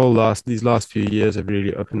 these last few years have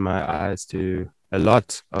really opened my eyes to a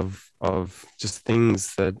lot of just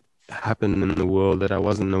things that happen in the world that I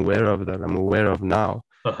wasn't aware of, that I'm aware of now.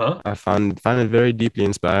 I find it very deeply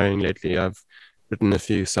inspiring lately. I've written a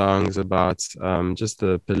few songs about just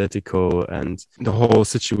the political and the whole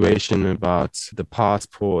situation about the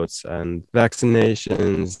passports and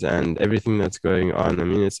vaccinations and everything that's going on. I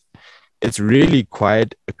mean, it's really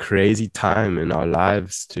quite a crazy time in our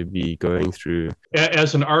lives to be going through.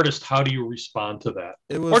 As an artist, how do you respond to that?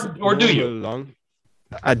 It was or do you?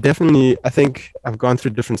 I think I've gone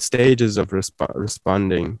through different stages of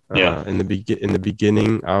responding. In the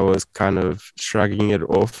beginning, I was kind of shrugging it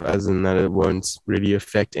off, as in that it won't really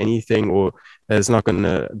affect anything, or that it's not going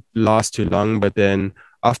to last too long. But then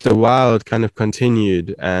after a while, it kind of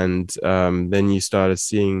continued, and then you started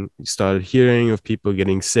hearing of people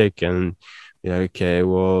getting sick, and okay,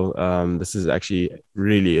 well, this is actually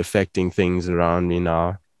really affecting things around me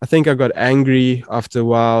now. I think I got angry after a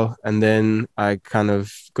while, and then I kind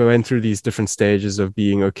of went through these different stages of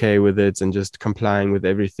being okay with it and just complying with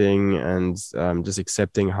everything, and just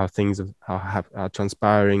accepting how things are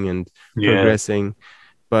transpiring and progressing.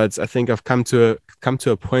 But I think I've come to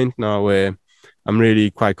a point now where I'm really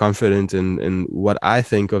quite confident in what I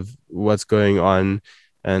think of what's going on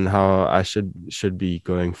and how I should be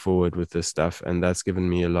going forward with this stuff, and that's given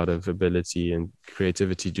me a lot of ability and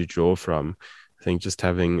creativity to draw from. I think just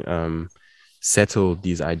having settled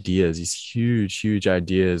these ideas, these huge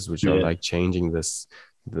ideas, which are like changing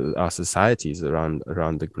our societies around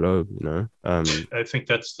the globe. I think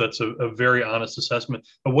that's a very honest assessment.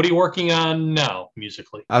 But what are you working on now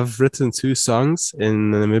musically? I've written 2 songs in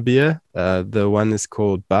Namibia. The one is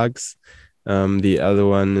called Bugs. The other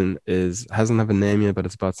one hasn't have a name yet, but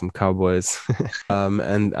it's about some cowboys.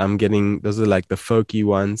 And those are like the folky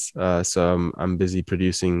ones. So I'm busy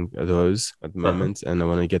producing those at the moment, and I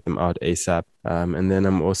want to get them out ASAP. And then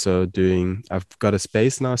I've got a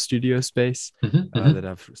space now, studio space, that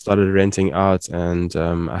I've started renting out, and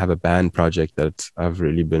I have a band project that I've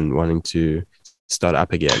really been wanting to start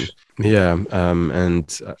up again.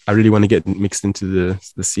 And I really want to get mixed into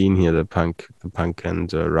the scene here, the punk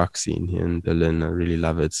and rock scene here in Berlin. I really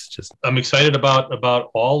love it. I'm excited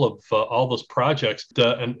about all those projects,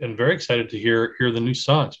 and very excited to hear the new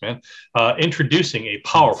songs, man. Introducing a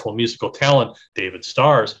powerful musical talent, David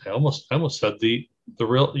Stars. I almost said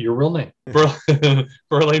your real name.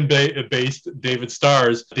 Berlin-based David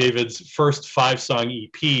Stars. David's first 5-song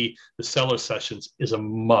EP, The Cellar Sessions, is a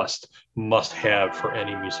must have for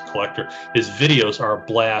any music collector. His videos are a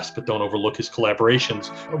blast, but don't overlook his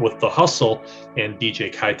collaborations with The Hustle and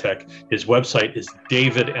DJ Kitek. His website is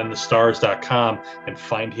davidandthestars.com, and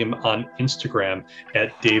find him on Instagram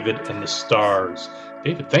at davidandthestars.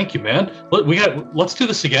 David, thank you, man. Let's do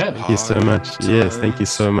this again. Thank you so much. Yes, thank you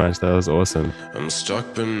so much. That was awesome. I'm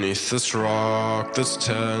stuck beneath this rock that's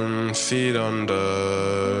 10 feet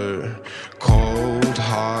under. Cold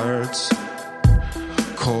hearts,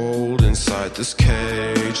 cold inside this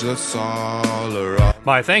cage that's all around.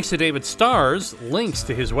 My thanks to David Stars. Links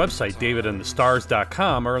to his website,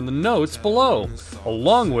 davidandthestars.com, are in the notes below,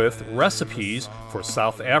 along with recipes for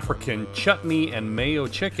South African chutney and mayo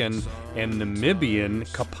chicken and Namibian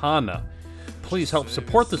kapana. Please help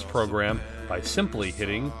support this program by simply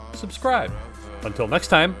hitting subscribe. Until next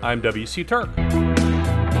time, I'm W.C. Turk.